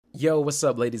Yo, what's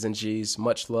up, ladies and G's?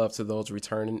 Much love to those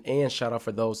returning, and shout out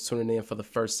for those tuning in for the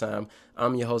first time.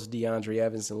 I'm your host, DeAndre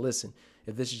Evans, and listen,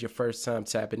 if this is your first time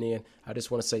tapping in, I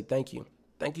just want to say thank you.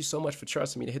 Thank you so much for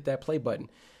trusting me to hit that play button.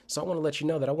 So I want to let you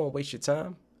know that I won't waste your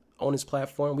time. On this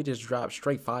platform, we just drop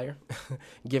straight fire,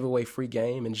 give away free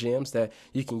game and gems that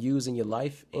you can use in your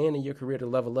life and in your career to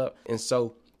level up. And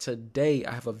so today,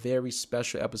 I have a very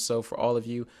special episode for all of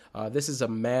you. This is a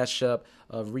mashup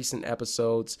of recent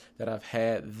episodes that I've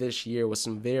had this year with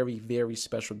some very, very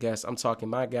special guests. I'm talking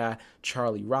my guy,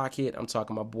 Charlie Rocket. I'm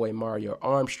talking my boy, Mario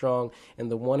Armstrong,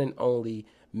 and the one and only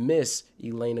Miss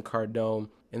Elena Cardone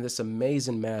in this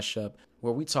amazing mashup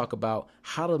where we talk about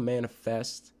how to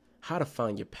manifest, how to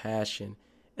find your passion,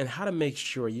 and how to make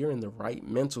sure you're in the right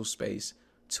mental space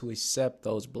to accept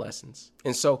those blessings.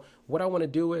 And so what I want to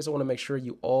do is I want to make sure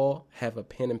you all have a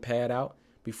pen and pad out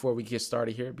before we get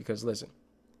started here, because listen,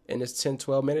 in this 10,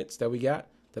 12 minutes that we got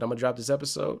that I'm going to drop this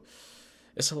episode,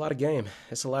 it's a lot of game.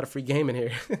 It's a lot of free game in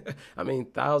here. I mean,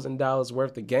 $1,000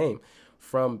 worth of game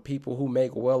from people who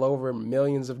make well over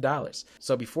millions of dollars.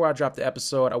 So before I drop the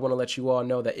episode, I want to let you all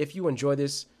know that if you enjoy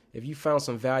this, if you found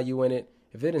some value in it,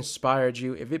 if it inspired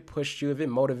you, if it pushed you, if it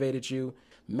motivated you,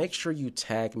 make sure you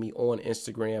tag me on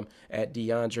Instagram at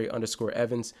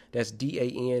DeAndre_Evans. That's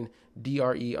DANDRE_EVANS.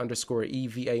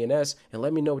 And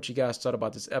let me know what you guys thought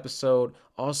about this episode.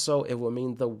 Also, it will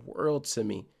mean the world to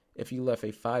me if you left a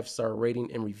 5-star rating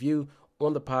and review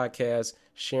on the podcast,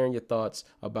 sharing your thoughts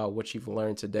about what you've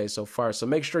learned today so far. So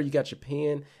make sure you got your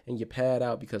pen and your pad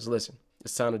out, because listen,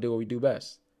 it's time to do what we do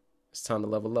best. It's time to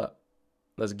level up.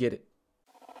 Let's get it.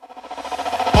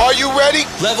 Are you ready?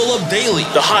 Level Up Daily,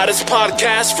 the hottest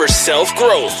podcast for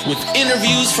self-growth, with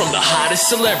interviews from the hottest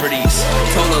celebrities.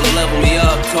 Told her to level me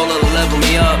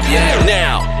up, yeah.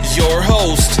 Now, your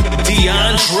host,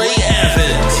 DeAndre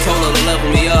Evans. Told her to level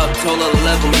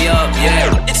me up, yeah.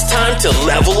 It's time to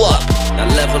level up. Now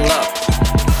level up.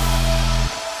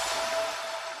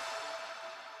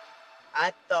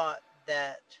 I thought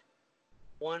that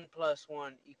 1 +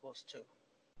 1 = 2.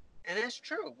 And that's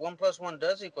true. 1 + 1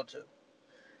 does equal 2.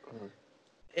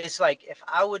 It's like, if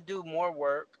I would do more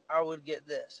work, I would get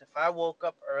this. If I woke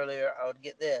up earlier, I would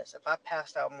get this. If I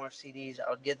passed out more CDs, I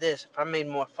would get this. If I made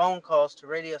more phone calls to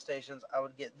radio stations, I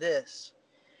would get this.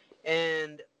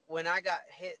 And when I got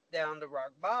hit down to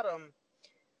rock bottom,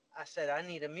 I said, I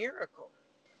need a miracle.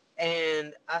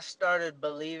 And I started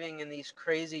believing in these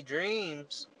crazy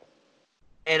dreams.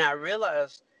 And I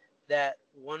realized that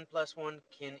 1 + 1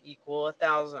 can equal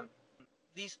 1,000.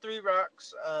 These 3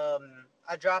 rocks,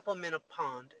 I drop them in a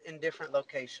pond in different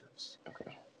locations.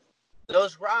 Okay.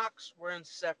 Those rocks were in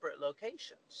separate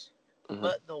locations.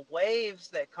 But the waves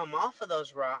that come off of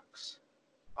those rocks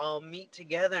all meet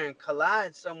together and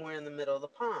collide somewhere in the middle of the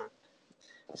pond.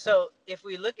 So if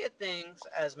we look at things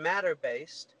as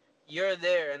matter-based, you're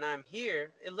there and I'm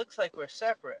here, it looks like we're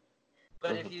separate.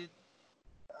 But if you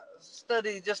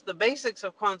study just the basics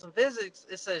of quantum physics,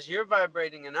 it says you're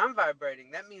vibrating and I'm vibrating.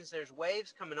 That means there's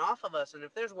waves coming off of us. And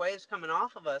if there's waves coming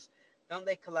off of us, don't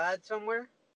they collide somewhere?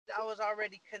 I was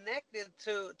already connected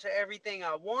to everything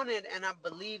I wanted, and I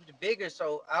believed bigger.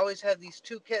 So I always have these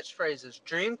 2 catchphrases: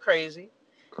 dream crazy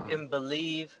and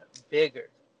believe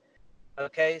bigger.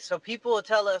 Okay, so people will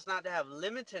tell us not to have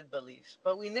limited beliefs,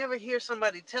 but we never hear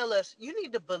somebody tell us you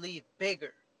need to believe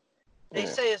bigger. They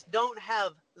say us don't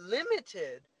have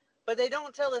limited, but they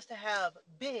don't tell us to have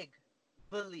big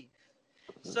belief.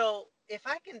 So if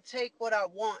I can take what I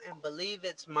want and believe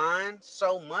it's mine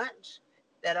so much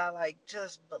that I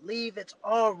just believe it's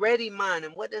already mine,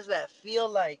 and what does that feel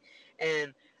like?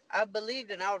 And I believed,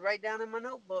 and I would write down in my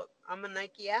notebook, I'm a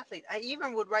Nike athlete. I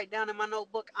even would write down in my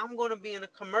notebook, I'm going to be in a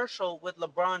commercial with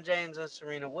LeBron James and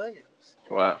Serena Williams.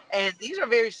 Wow. And these are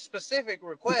very specific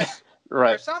requests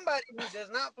Right. for somebody who does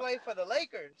not play for the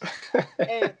Lakers.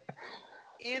 And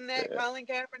in that Colin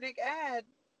Kaepernick ad,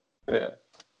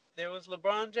 there was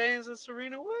LeBron James and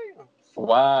Serena Williams.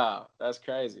 Wow, that's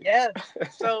crazy. Yes.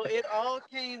 So it all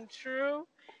came true,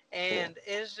 and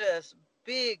it's just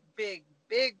big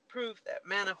proof that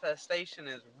manifestation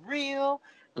is real.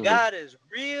 God is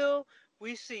real.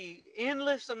 We see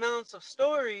endless amounts of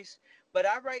stories, but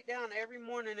I write down every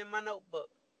morning in my notebook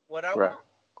what I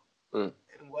want.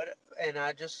 And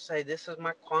I just say, this is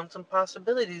my quantum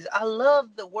possibilities. I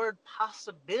love the word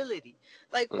possibility.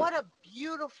 What a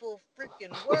beautiful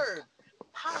freaking word.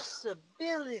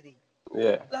 Possibility.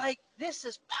 Yeah. This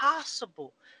is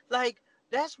possible.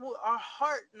 That's what our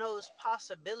heart knows,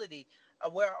 possibility.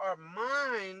 Where our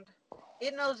mind,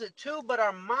 it knows it too, but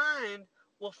our mind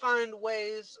will find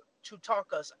ways to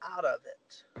talk us out of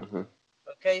it.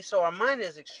 Okay, so our mind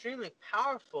is extremely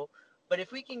powerful, but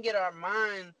if we can get our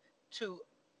mind to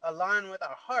align with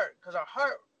our heart, because our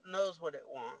heart knows what it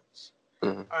wants.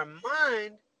 Mhm. Our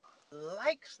mind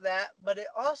likes that, but it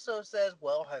also says,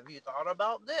 well, have you thought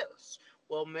about this?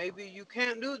 Well, maybe you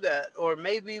can't do that, or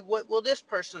maybe what will this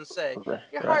person say? Right,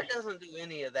 Your right. heart doesn't do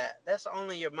any of that. That's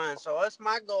only your mind. So it's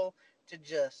my goal to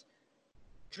just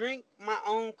drink my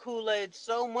own Kool-Aid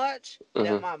so much that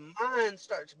Mhm. my mind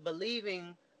starts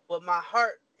believing what my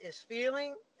heart is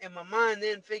feeling, and my mind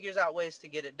then figures out ways to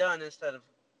get it done instead of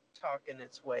talking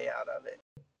its way out of it.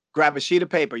 Grab a sheet of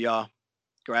paper, y'all.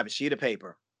 Grab a sheet of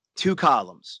paper. 2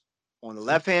 columns. On the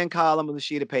left-hand column of the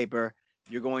sheet of paper,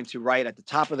 you're going to write at the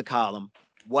top of the column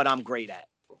what I'm great at.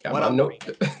 Got What my I'm note.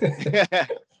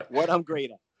 what I'm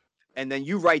great at. And then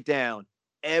you write down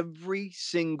every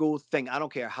single thing. I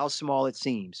don't care how small it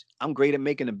seems. I'm great at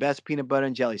making the best peanut butter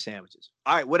and jelly sandwiches.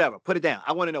 All right, whatever. Put it down.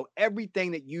 I want to know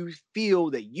everything that you feel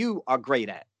that you are great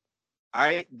at. All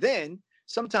right. Then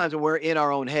sometimes when we're in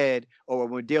our own head or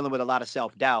when we're dealing with a lot of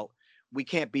self-doubt, we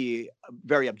can't be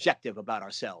very objective about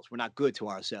ourselves. We're not good to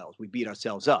ourselves. We beat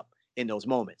ourselves up in those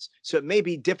moments. So it may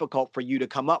be difficult for you to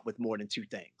come up with more than 2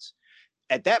 things.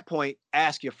 At that point,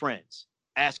 ask your friends,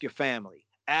 ask your family,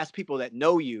 ask people that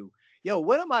know you. Yo,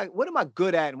 what am I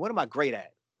good at and what am I great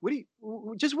at? What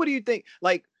do you think?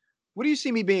 Like, what do you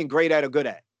see me being great at or good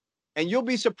at? And you'll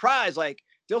be surprised. Like,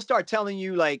 they'll start telling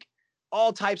you like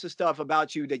all types of stuff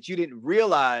about you that you didn't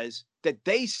realize that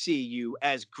they see you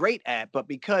as great at, but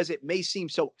because it may seem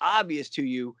so obvious to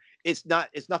you, it's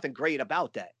nothing great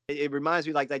about that. It reminds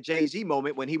me like that Jay-Z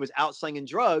moment when he was out slinging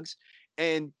drugs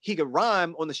and he could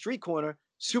rhyme on the street corner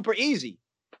super easy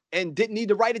and didn't need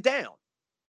to write it down.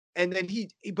 And then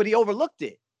but he overlooked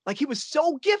it. Like he was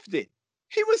so gifted.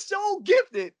 He was so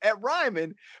gifted at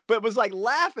rhyming, but was like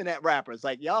laughing at rappers.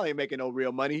 Like, y'all ain't making no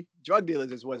real money. Drug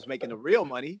dealers is what's making the real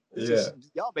money. This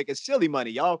is y'all making silly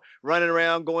money. Y'all running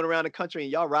around, going around the country,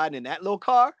 and y'all riding in that little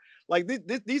car. Like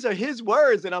these are his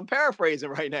words, and I'm paraphrasing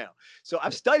right now. So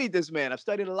I've studied this man. I've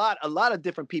studied a lot of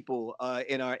different people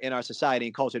in our society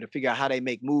and culture to figure out how they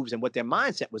make moves and what their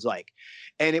mindset was like.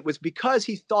 And it was because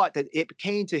he thought that it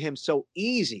came to him so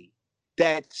easy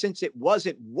that since it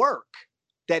wasn't work,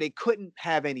 that it couldn't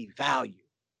have any value.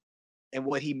 And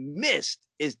what he missed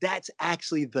is that's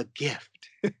actually the gift.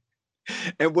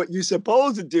 And what you're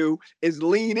supposed to do is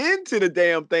lean into the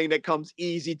damn thing that comes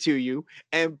easy to you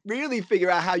and really figure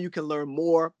out how you can learn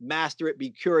more, master it, be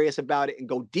curious about it, and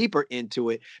go deeper into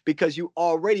it because you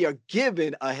already are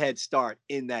given a head start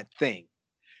in that thing.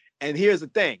 And here's the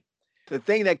thing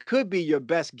that could be your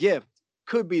best gift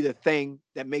could be the thing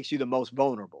that makes you the most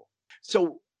vulnerable.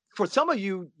 So for some of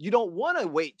you, you don't want to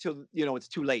wait till, it's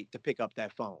too late to pick up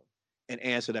that phone and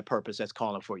answer that purpose that's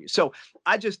calling for you. So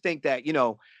I just think that,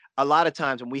 a lot of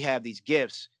times when we have these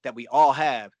gifts that we all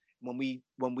have, when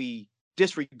we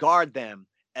disregard them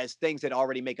as things that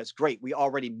already make us great, we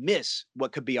already miss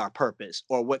what could be our purpose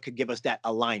or what could give us that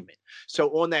alignment. So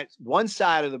on that one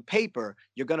side of the paper,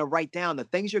 you're going to write down the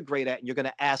things you're great at and you're going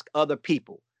to ask other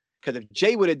people. Because if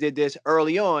Jay would have did this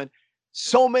early on,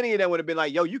 so many of them would have been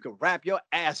like, yo, you can rap your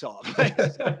ass off. Like,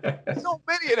 so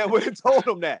many of them would have told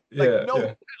him that. Like, no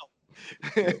doubt.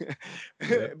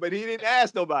 But he didn't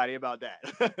ask nobody about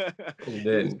that. He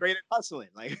was great at hustling.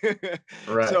 Like,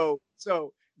 Right.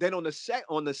 So then on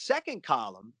the second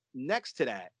column next to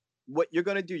that, what you're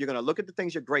going to do, you're going to look at the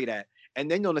things you're great at. And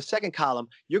then on the second column,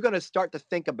 you're going to start to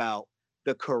think about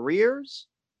the careers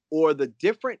or the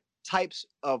different types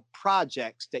of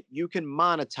projects that you can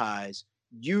monetize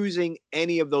using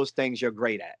any of those things you're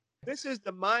great at. This is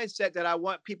the mindset that I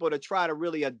want people to try to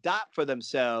really adopt for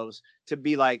themselves, to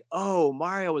be like, oh,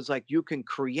 Mario is like, you can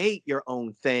create your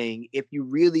own thing if you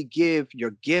really give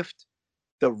your gift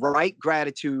the right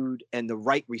gratitude and the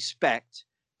right respect,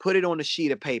 put it on a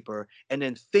sheet of paper, and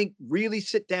then really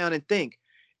sit down and think,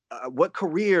 what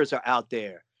careers are out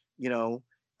there?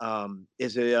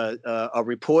 Is it a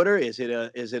reporter? Is it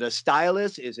a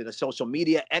stylist? Is it a social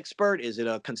media expert? Is it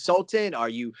a consultant? Are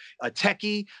you a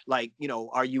techie? Like,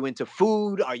 are you into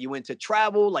food? Are you into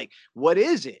travel? Like, what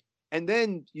is it? And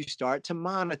then you start to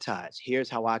monetize. Here's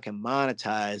how I can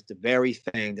monetize the very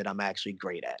thing that I'm actually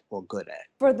great at or good at.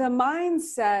 For the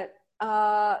mindset,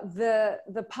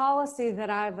 the policy that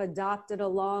I've adopted a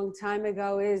long time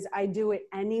ago is I do it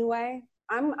anyway.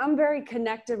 I'm very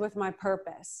connected with my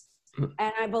purpose.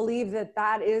 And I believe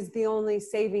that is the only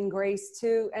saving grace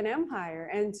to an empire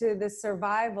and to the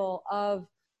survival of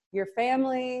your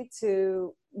family,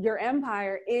 to your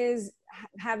empire, is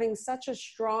having such a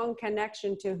strong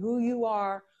connection to who you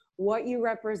are, what you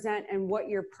represent, and what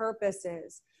your purpose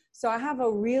is. So I have a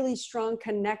really strong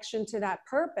connection to that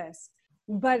purpose.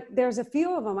 But there's a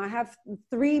few of them. I have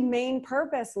 3 main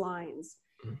purpose lines.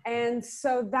 And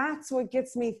so that's what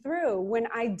gets me through. When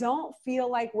I don't feel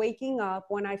like waking up,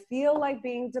 when I feel like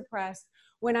being depressed,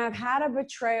 when I've had a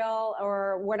betrayal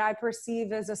or what I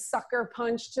perceive as a sucker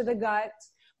punch to the gut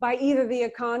by either the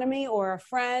economy or a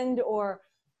friend or,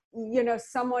 you know,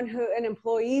 an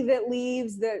employee that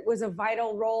leaves that was a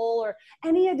vital role, or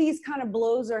any of these kind of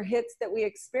blows or hits that we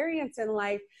experience in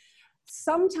life,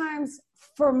 sometimes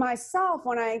for myself,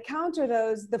 when I encounter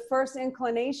those, the first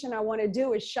inclination I want to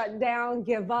do is shut down,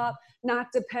 give up,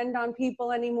 not depend on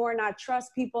people anymore, not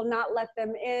trust people, not let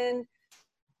them in.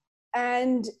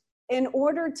 And in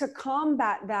order to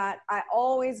combat that, I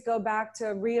always go back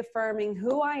to reaffirming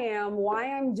who I am, why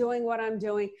I'm doing what I'm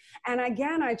doing. And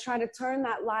again, I try to turn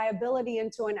that liability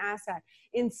into an asset.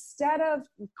 Instead of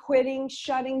quitting,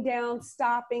 shutting down,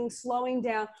 stopping, slowing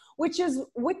down, which is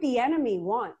what the enemy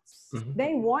wants. Mm-hmm.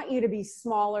 They want you to be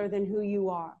smaller than who you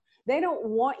are. They don't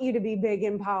want you to be big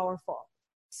and powerful.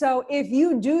 So if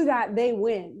you do that, they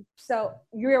win. So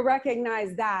you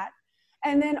recognize that.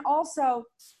 And then also,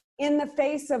 in the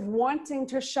face of wanting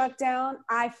to shut down,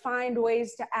 I find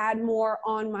ways to add more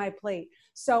on my plate.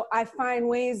 So I find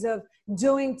ways of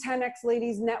doing 10X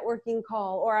Ladies networking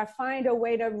call, or I find a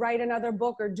way to write another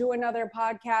book or do another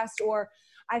podcast, or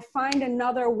I find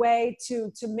another way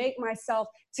to make myself,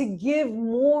 to give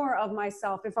more of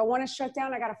myself. If I want to shut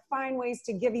down, I got to find ways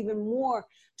to give even more,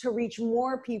 to reach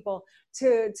more people,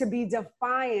 to be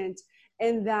defiant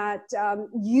in that,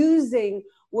 using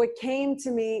what came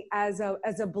to me as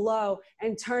a blow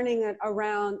and turning it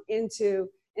around into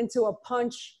a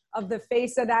punch of the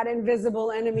face of that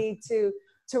invisible enemy to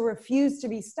refuse to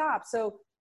be stopped. So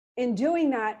in doing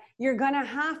that, you're going to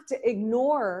have to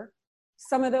ignore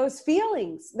some of those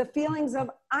feelings, the feelings of,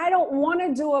 I don't want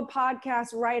to do a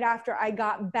podcast right after I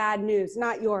got bad news,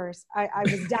 not yours. I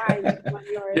was dying on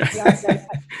yours. Yes.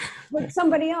 But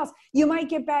somebody else, you might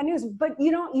get bad news, but you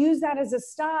don't use that as a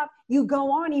stop. You go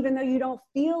on, even though you don't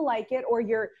feel like it, or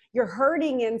you're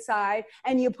hurting inside,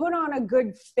 and you put on a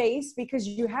good face because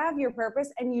you have your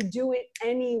purpose and you do it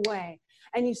anyway.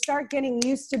 And you start getting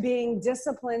used to being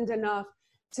disciplined enough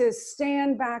to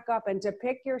stand back up and to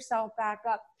pick yourself back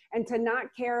up and to not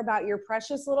care about your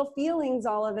precious little feelings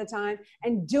all of the time,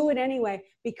 and do it anyway,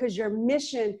 because your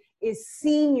mission is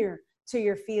senior to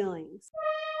your feelings.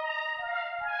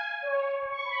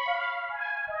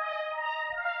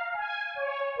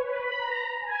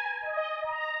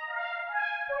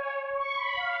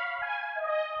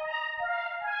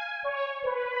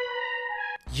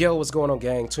 Yo, what's going on,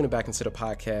 gang? Tuning back into the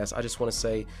podcast. I just want to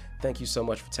say thank you so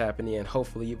much for tapping in.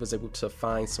 Hopefully you was able to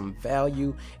find some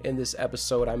value in this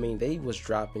episode. I mean, they was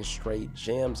dropping straight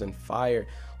gems and fire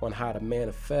on how to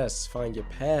manifest, find your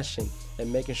passion,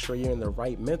 and making sure you're in the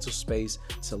right mental space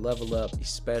to level up,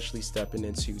 especially stepping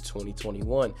into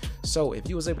 2021. So if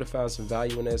you was able to find some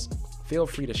value in this, feel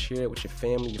free to share it with your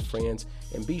family, your friends,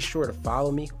 and be sure to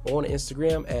follow me on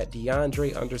Instagram at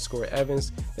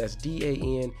DeAndre_Evans. That's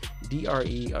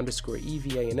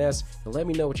DeAndre_EVANS. And let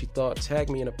me know what you thought. Tag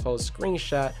me in a post,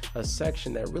 screenshot a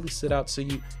section that really stood out to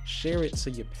you. Share it to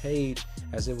your page,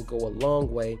 as it will go a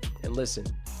long way. And listen,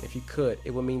 if you could,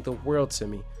 it would mean the world to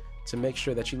me to make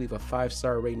sure that you leave a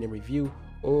 5-star rating and review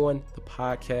on the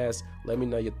podcast. Let me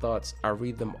know your thoughts. I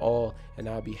read them all, and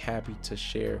I'll be happy to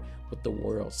share with the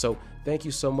world. So thank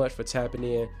you so much for tapping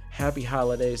in. Happy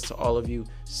holidays to all of you.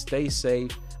 Stay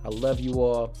safe. I love you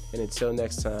all. And until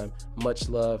next time, much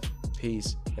love,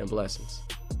 peace, and blessings.